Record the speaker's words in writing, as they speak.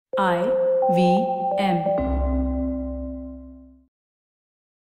IVM.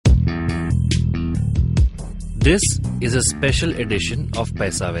 This is a special edition of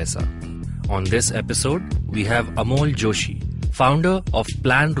Paisa Vaisa. On this episode, we have Amol Joshi, founder of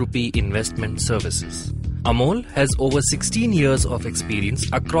Plan Rupee Investment Services. Amol has over 16 years of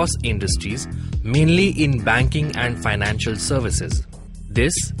experience across industries, mainly in banking and financial services.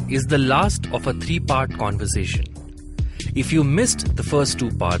 This is the last of a three-part conversation. If you missed the first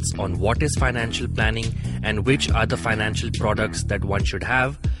two parts on what is financial planning and which are the financial products that one should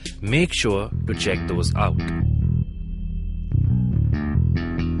have, make sure to check those out.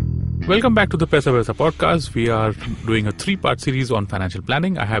 Welcome back to the Paisa Vaisa podcast. We are doing a three-part series on financial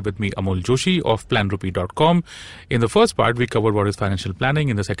planning. I have with me Amol Joshi of PlanRupee.com. In the first part, we covered what is financial planning.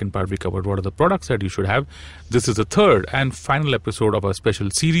 In the second part, we covered what are the products that you should have. This is the third and final episode of our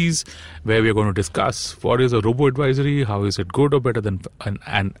special series where we are going to discuss what is a robo-advisory, how is it good or better than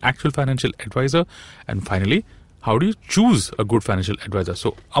an actual financial advisor, and finally, how do you choose a good financial advisor?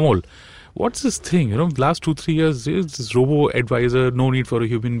 So, Amol, what's this thing? Last 2-3 years, is this robo-advisor, no need for a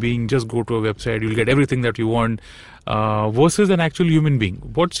human being, just go to a website, you'll get everything that you want, versus an actual human being.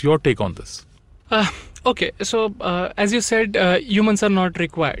 What's your take on this? Okay, so as you said, humans are not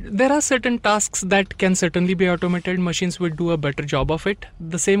required. There are certain tasks that can certainly be automated. Machines will do a better job of it.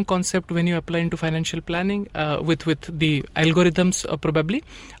 The same concept when you apply into financial planning with the algorithms probably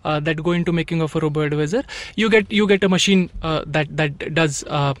that go into making of a robo-advisor. You get a machine that does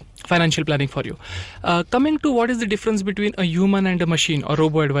financial planning for you. Coming to what is the difference between a human and a machine or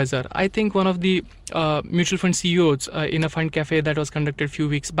robo-advisor, I think one of the mutual fund CEOs in a fund cafe that was conducted a few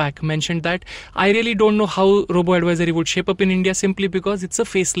weeks back mentioned that I really don't know how robo-advisory would shape up in India simply because it's a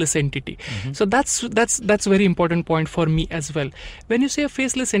faceless entity. Mm-hmm. So that's very important point for me as well. When you say a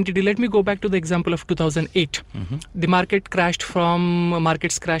faceless entity, let me go back to the example of 2008. Mm-hmm. The markets crashed from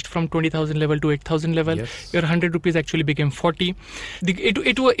 20,000 level to 8,000 level. Yes. Your 100 rupees actually became 40.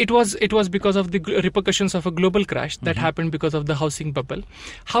 It was because of the repercussions of a global crash that happened because of the housing bubble.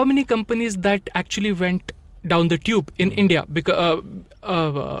 How many companies that actually went down the tube in India because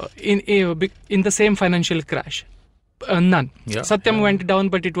in the same financial crash? None. Yeah, Satyam went down,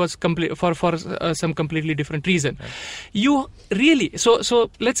 but it was for some completely different reason. Yeah. You really so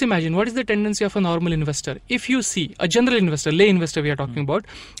let's imagine what is the tendency of a normal investor. If you see a general investor, lay investor we are talking about,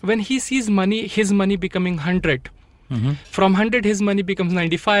 when he sees his money becoming 100. Mm-hmm. From 100, his money becomes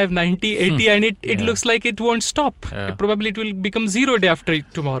 95, 90, 80, and it looks like it won't stop. Yeah. Probably it will become 0 day after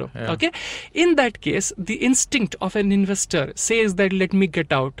tomorrow. Yeah. Okay. In that case, the instinct of an investor says that let me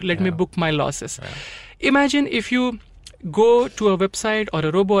get out, let me book my losses. Yeah. Imagine if you go to a website or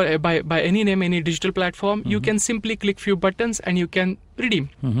a robo by any name, any digital platform, you can simply click few buttons and you can redeem.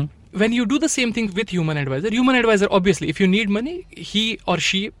 Mm-hmm. When you do the same thing with human advisor, obviously, if you need money, he or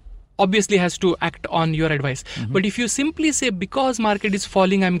she obviously has to act on your advice. Mm-hmm. But if you simply say, because market is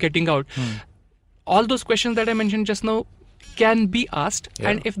falling, I'm getting out, all those questions that I mentioned just now can be asked. Yeah.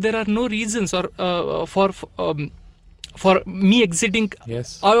 And if there are no reasons or for me exiting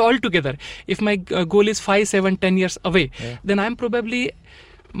altogether, if my goal is 5, 7, 10 years away, then I'm probably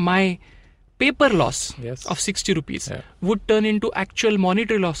my paper loss of 60 rupees would turn into actual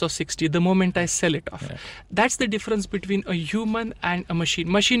monetary loss of 60 the moment I sell it off. Yeah. That's the difference between a human and a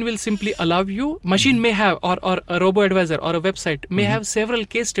machine. Machine will simply allow you, may have, or a robo-advisor or a website may have several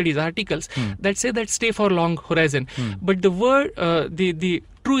case studies, articles that say that stay for long horizon. But the word, the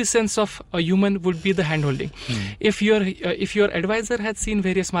true essence of a human would be the handholding. If your advisor had seen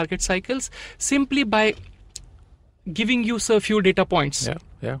various market cycles, simply by giving you a few data points,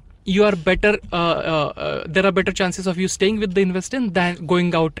 you are better. There are better chances of you staying with the investment than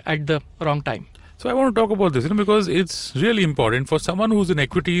going out at the wrong time. So I want to talk about this, because it's really important for someone who's in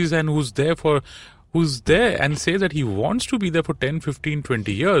equities and who's there and says that he wants to be there for 10, 15,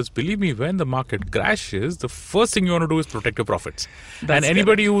 20 years. Believe me, when the market crashes, the first thing you want to do is protect your profits. And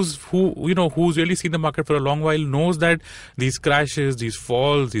anybody who's really seen the market for a long while knows that these crashes, these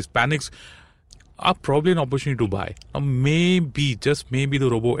falls, these panics are probably an opportunity to buy. Now, just maybe the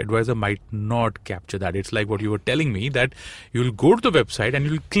robo-advisor might not capture that. It's like what you were telling me, that you'll go to the website and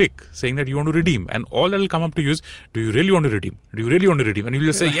you'll click saying that you want to redeem, and all that will come up to you is, do you really want to redeem? Do you really want to redeem? And you'll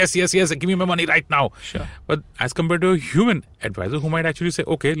just say, yes, give me my money right now. Sure. But as compared to a human advisor who might actually say,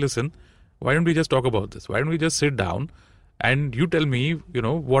 okay, listen, why don't we just talk about this? Why don't we just sit down and you tell me,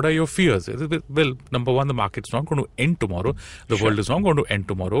 what are your fears? Well, number one, the market's not going to end tomorrow. The world is not going to end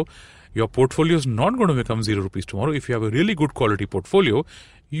tomorrow. Your portfolio is not going to become 0 rupees tomorrow. If you have a really good quality portfolio,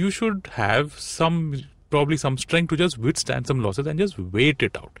 you should have probably some strength to just withstand some losses and just wait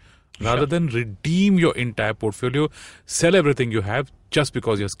it out. Rather than redeem your entire portfolio, sell everything you have just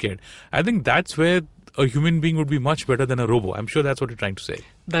because you're scared. I think that's where a human being would be much better than a robo. I'm sure that's what you're trying to say.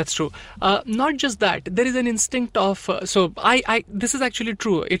 That's true. Not just that. There is an instinct of... this is actually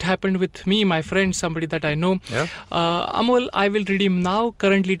true. It happened with me, my friend, somebody that I know. Yeah. Amol, I will redeem now.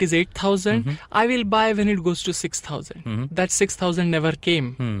 Currently it is 8,000. I will buy when it goes to 6,000. That 6,000 never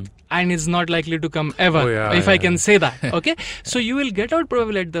came. And is not likely to come ever, if I can say that. Okay, so you will get out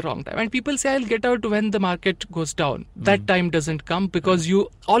probably at the wrong time. And people say, I'll get out when the market goes down. That time doesn't come because you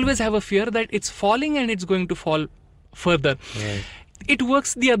always have a fear that it's falling and it's going to fall further. Right. It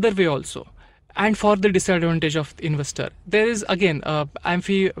works the other way also. And for the disadvantage of the investor, there is again,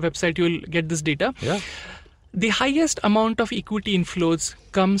 Amphi website, you will get this data. Yeah. The highest amount of equity inflows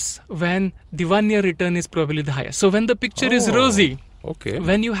comes when the 1 year return is probably the highest. So when the picture is rosy, okay,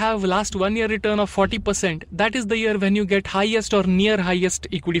 when you have last 1 year return of 40%, that is the year when you get highest or near highest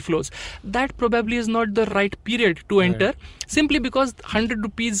equity flows. That probably is not the right period to enter, simply because 100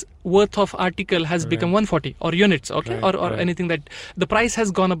 rupees worth of article has become 140 or units, okay, or anything that the price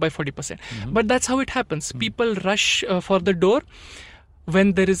has gone up by 40%. But that's how it happens. People rush for the door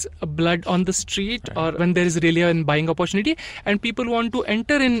when there is a blood on the street or when there is really a buying opportunity, and people want to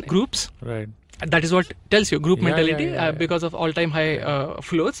enter in groups. Right. That is what tells you group mentality because of all-time high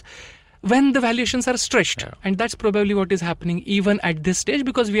flows when the valuations are stretched. And that's probably what is happening even at this stage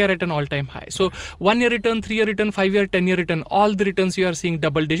because we are at an all-time high. So 1 year return, 3 year return, 5 year, 10 year return, all the returns you are seeing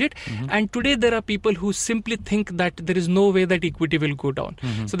double digit. And today there are people who simply think that there is no way that equity will go down.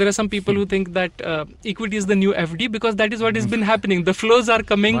 So there are some people who think that equity is the new FD because that is what has been happening. The flows are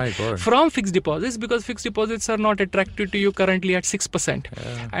coming from fixed deposits because fixed deposits are not attractive to you currently at 6%.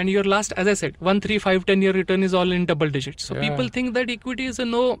 And your last, as I said, 1, 3, 5, 10 year return is all in double digits. So people think that equity is a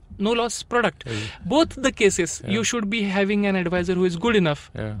no loss product. Both the cases, you should be having an advisor who is good enough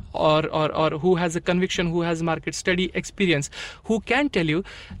or who has a conviction, who has market study experience, who can tell you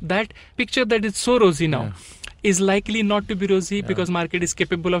that picture that is so rosy now is likely not to be rosy because market is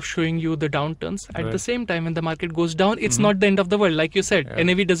capable of showing you the downturns. At the same time, when the market goes down, it's not the end of the world. Like you said,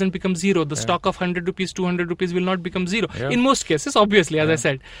 NAV doesn't become zero. The stock of 100 rupees, 200 rupees will not become zero. In most cases, obviously, as I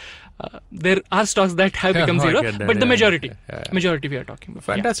said. There are stocks that have become zero, but the majority we are talking about.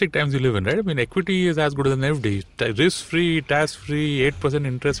 Fantastic times you live in, right? I mean, equity is as good as an FD. Risk-free, tax-free, 8%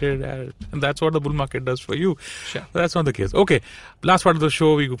 interest rate, and that's what the bull market does for you. Sure. But that's not the case. Okay, last part of the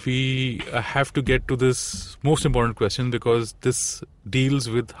show, we have to get to this most important question because this deals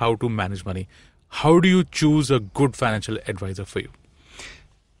with how to manage money. How do you choose a good financial advisor for you?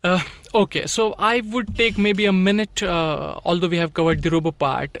 Okay, so I would take maybe a minute, although we have covered the robo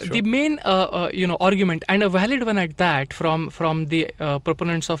part. Sure. The main, argument, and a valid one at that, from the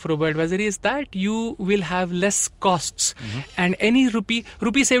proponents of robo advisory is that you will have less costs, and any rupee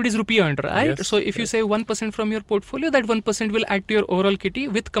saved is rupee earned, right? Yes. So if you save 1% from your portfolio, that 1% will add to your overall kitty.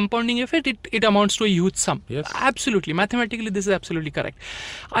 With compounding effect, it amounts to a huge sum. Yes. Absolutely, mathematically, this is absolutely correct.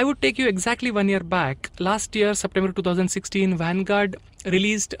 I would take you exactly 1 year back. Last year, September 2016, Vanguard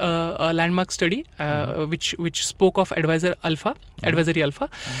released a landmark study which spoke of advisory alpha.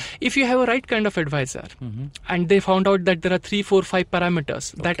 If you have a right kind of advisor, and they found out that there are 3, 4, 5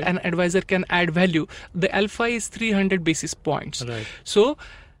 parameters that an advisor can add value, the alpha is 300 basis points. Right. So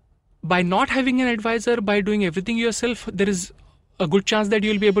by not having an advisor, by doing everything yourself, there is a good chance that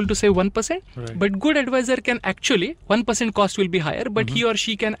you will be able to save 1%. Right. But good advisor can actually, 1% cost will be higher, but he or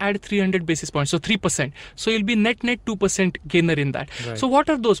she can add 300 basis points, so 3%. So you'll be net 2% gainer in that. Right. So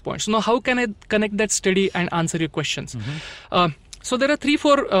what are those points? Now, how can I connect that study and answer your questions? So there are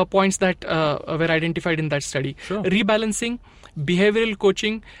 3-4 points that were identified in that study. Sure. Rebalancing, behavioral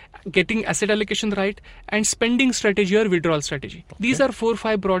coaching, getting asset allocation right, and spending strategy or withdrawal strategy. Okay. These are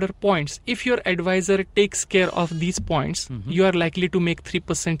 4-5 broader points. If your advisor takes care of these points, you are likely to make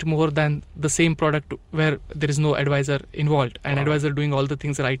 3% more than the same product where there is no advisor involved, and advisor doing all the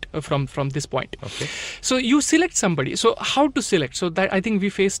things right from this point. Okay. So you select somebody. So how to select? So that I think we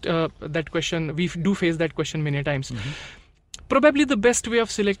faced that question. We do face that question many times. Probably the best way of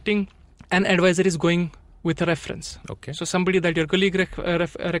selecting an advisor is going with a reference. Okay. So somebody that your colleague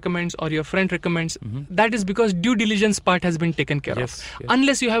recommends or your friend recommends, that is because due diligence part has been taken care of. Yes.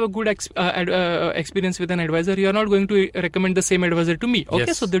 Unless you have a good experience with an advisor, you are not going to recommend the same advisor to me.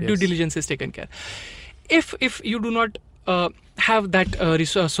 Okay, so the due diligence is taken care. If you do not have that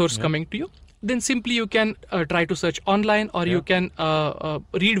resource coming to you, then simply you can try to search online, or you can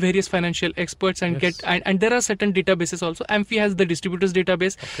read various financial experts and get, and there are certain databases also. AMFI has the distributors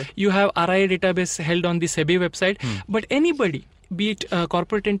database. You have RIA database held on the SEBI website. But anybody, be it a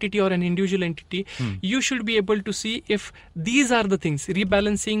corporate entity or an individual entity, you should be able to see if these are the things,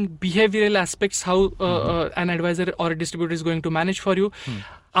 rebalancing, behavioral aspects, how an advisor or a distributor is going to manage for you.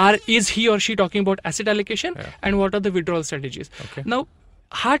 Is he or she talking about asset allocation, and what are the withdrawal strategies? Now,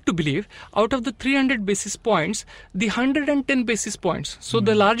 hard to believe, out of the 300 basis points, the 110 basis points, so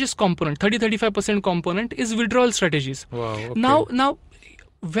the largest component, 30-35% component, is withdrawal strategies. Wow, okay. Now,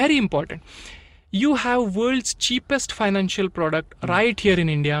 very important. You have world's cheapest financial product right here in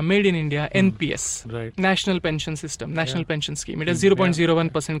India, made in India, NPS, Right. National Pension System, National Pension Scheme. It has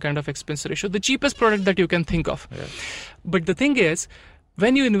 0.01% kind of expense ratio, the cheapest product that you can think of. But the thing is,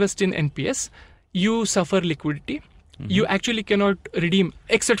 when you invest in NPS, you suffer liquidity. You actually cannot redeem,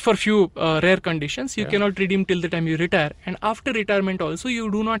 except for few rare conditions. You cannot redeem till the time you retire. And after retirement also,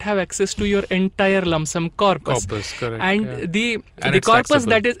 you do not have access to your entire lump sum corpus. Correct. And the it's corpus taxable.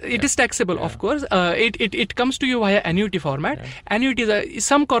 that is, it is taxable, of course. It comes to you via annuity format. Annuities,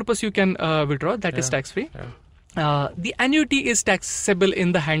 some corpus you can withdraw, that is tax free. The annuity is taxable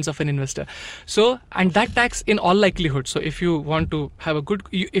in the hands of an investor. So, and that tax in all likelihood. So, if you want to have a good,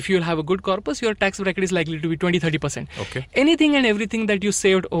 if you'll have a good corpus, your tax bracket is likely to be 20-30%. Okay. Anything and everything that you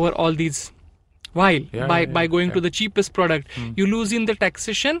saved over all these while by going to the cheapest product, you lose in the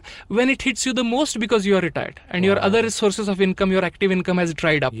taxation when it hits you the most, because you are retired and your other sources of income, your active income, has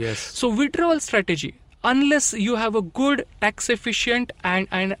dried up. Yes. So, withdrawal strategy, unless you have a good tax efficient and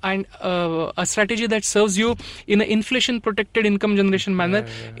a strategy that serves you in an inflation protected income generation manner,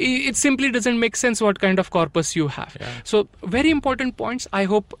 it simply doesn't make sense what kind of corpus you have. So very important points. I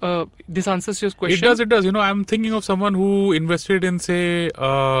hope this answers your question. It does. You know, I'm thinking of someone who invested in, say,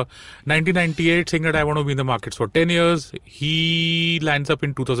 1998, saying that I want to be in the markets for 10 years. He lands up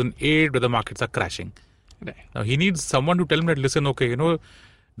in 2008 where the markets are crashing. Right. Now he needs someone to tell him that, listen, okay, you know,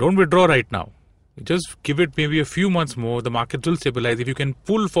 don't withdraw right now. Just give it maybe a few months more. The market will stabilize. If you can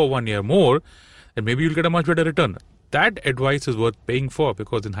pull for 1 year more, then maybe you'll get a much better return. That advice is worth paying for,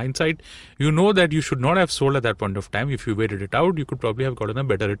 because in hindsight, you know that you should not have sold at that point of time. If you waited it out, you could probably have gotten a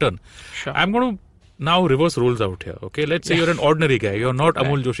better return. Sure. I'm going to now reverse roles out here. Okay, let's say you're an ordinary guy. You're not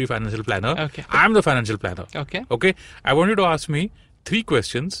Amol Joshi, financial planner. Okay. I'm the financial planner. Okay. I want you to ask me 3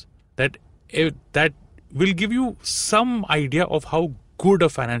 questions that will give you some idea of how good a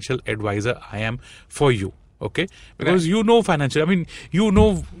financial advisor I am for you. Okay, because you know financial. I mean, you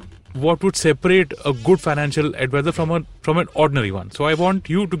know what would separate a good financial advisor from an ordinary one. So I want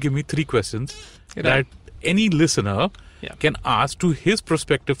you to give me 3 questions that any listener can ask to his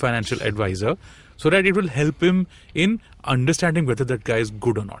prospective financial advisor, so that it will help him in understanding whether that guy is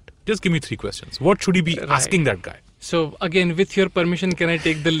good or not. Just give me 3 questions. What should he be asking that guy? So again, with your permission, can I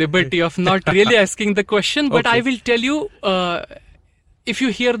take the liberty of not really asking the question, but I will tell you, if you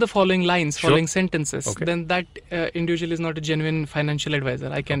hear the following lines, following sentences, then that individual is not a genuine financial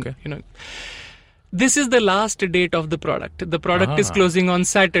advisor. I can, this is the last date of the product. The product is closing on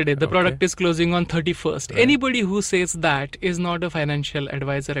Saturday. The product is closing on 31st. Anybody who says that is not a financial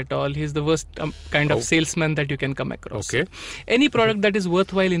advisor at all. He's the worst kind of salesman that you can come across. Any product that is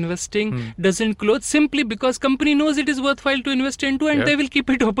worthwhile investing doesn't close simply because company knows it is worthwhile to invest into, and they will keep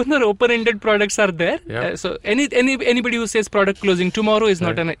it open, or open-ended products are there. So anybody who says product closing tomorrow is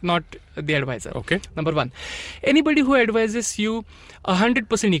not the advisor. Number 1. Anybody who advises you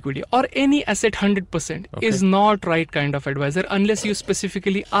 100% equity or any asset 100% is not right kind of advisor unless you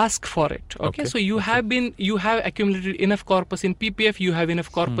specifically ask for it. So you have accumulated enough corpus in PPF, you have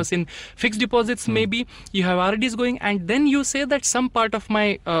enough corpus in fixed deposits, maybe you have RDs going, and then you say that some part of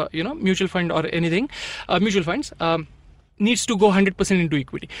my mutual fund or anything, mutual funds needs to go 100% into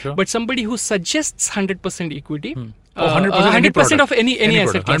equity. But somebody who suggests 100% equity, 100% of any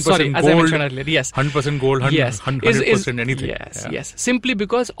asset class. Sorry, gold, as I mentioned earlier. Yes. 100% gold, 100% anything. Yes. Simply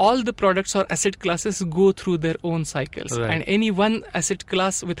because all the products or asset classes go through their own cycles. And any one asset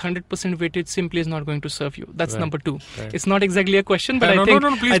class with 100% weightage simply is not going to serve you. That's number 2. It's not exactly a question, but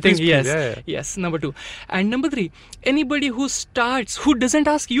I think yes. Yes, number 2. And number 3, anybody who doesn't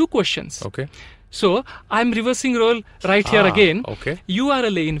ask you questions. So, I'm reversing role right here again. You are a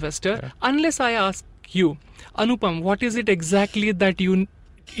lay investor. Unless I ask you, Anupam, what is it exactly that you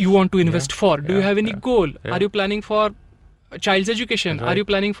want to invest for? Do you have any goal? Are you planning for child's education? Right. Are you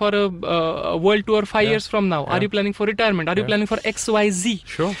planning for a world tour 5 years from now? Are you planning for retirement? Are you planning for XYZ?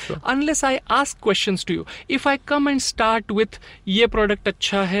 Sure. Unless I ask questions to you, if I come and start with ye product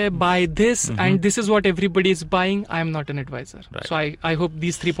acha hai, buy this, and this is what everybody is buying, I am not an advisor. Right. So I hope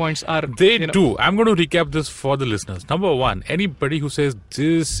these 3 points are Do. I'm going to recap this for the listeners. Number one, anybody who says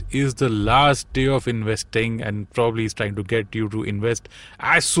this is the last day of investing and probably is trying to get you to invest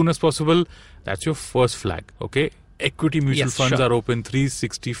as soon as possible, that's your first flag. Okay. Equity mutual funds are open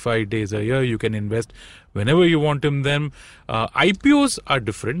 365 days a year. You can invest whenever you want in them. IPOs are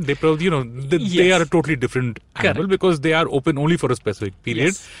different. They probably, they are a totally different animal because they are open only for a specific period.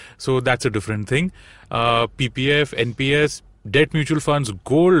 Yes. So that's a different thing. PPF, NPS, debt mutual funds,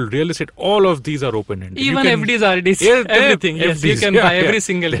 gold, real estate, all of these are open-ended. Even FDs, RDs, everything. Yes, FDs, you can buy every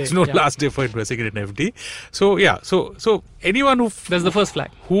single day. There's no last day for investing in an FD. So so anyone who that's the first flag.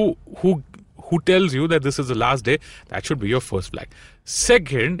 Who tells you that this is the last day, that should be your first flag.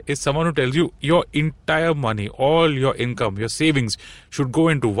 Second is someone who tells you your entire money, all your income, your savings should go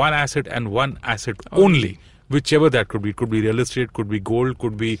into one asset and one asset only. Whichever that could be. It could be real estate, could be gold,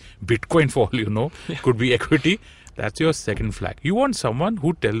 could be Bitcoin for all you know, could be equity. That's your second flag. You want someone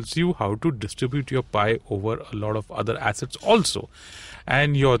who tells you how to distribute your pie over a lot of other assets also.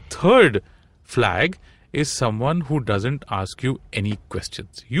 And your third flag is someone who doesn't ask you any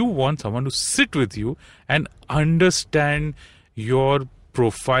questions. You want someone to sit with you and understand your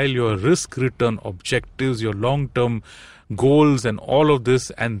profile, your risk return objectives, your long-term goals and all of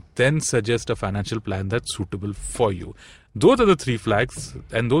this, and then suggest a financial plan that's suitable for you. Those are the three flags,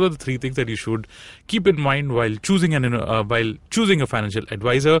 and those are the three things that you should keep in mind while choosing a financial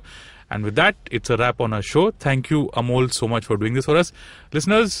advisor. And with that, it's a wrap on our show. Thank you, Amol, so much for doing this for us.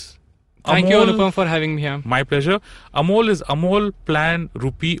 Listeners, Thank you, Anupam, for having me here. My pleasure. Amol is Amol Plan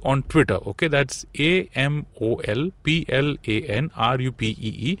Rupee on Twitter. Okay, that's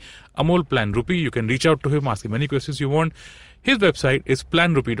AMOLPLANRUPEE. Amol Plan Rupee. You can reach out to him, ask him any questions you want. His website is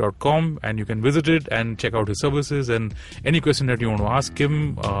planrupee.com, and you can visit it and check out his services, and any question that you want to ask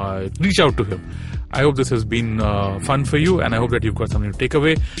him, reach out to him. I hope this has been fun for you, and I hope that you've got something to take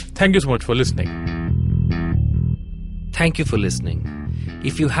away. Thank you so much for listening. Thank you for listening.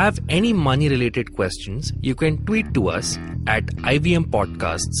 If you have any money-related questions, you can tweet to us at IVM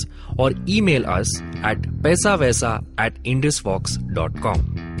Podcasts or email us at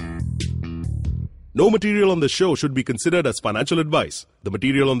paisavesa@indusvox.com. No material on the show should be considered as financial advice. The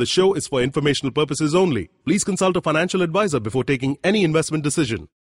material on the show is for informational purposes only. Please consult a financial advisor before taking any investment decision.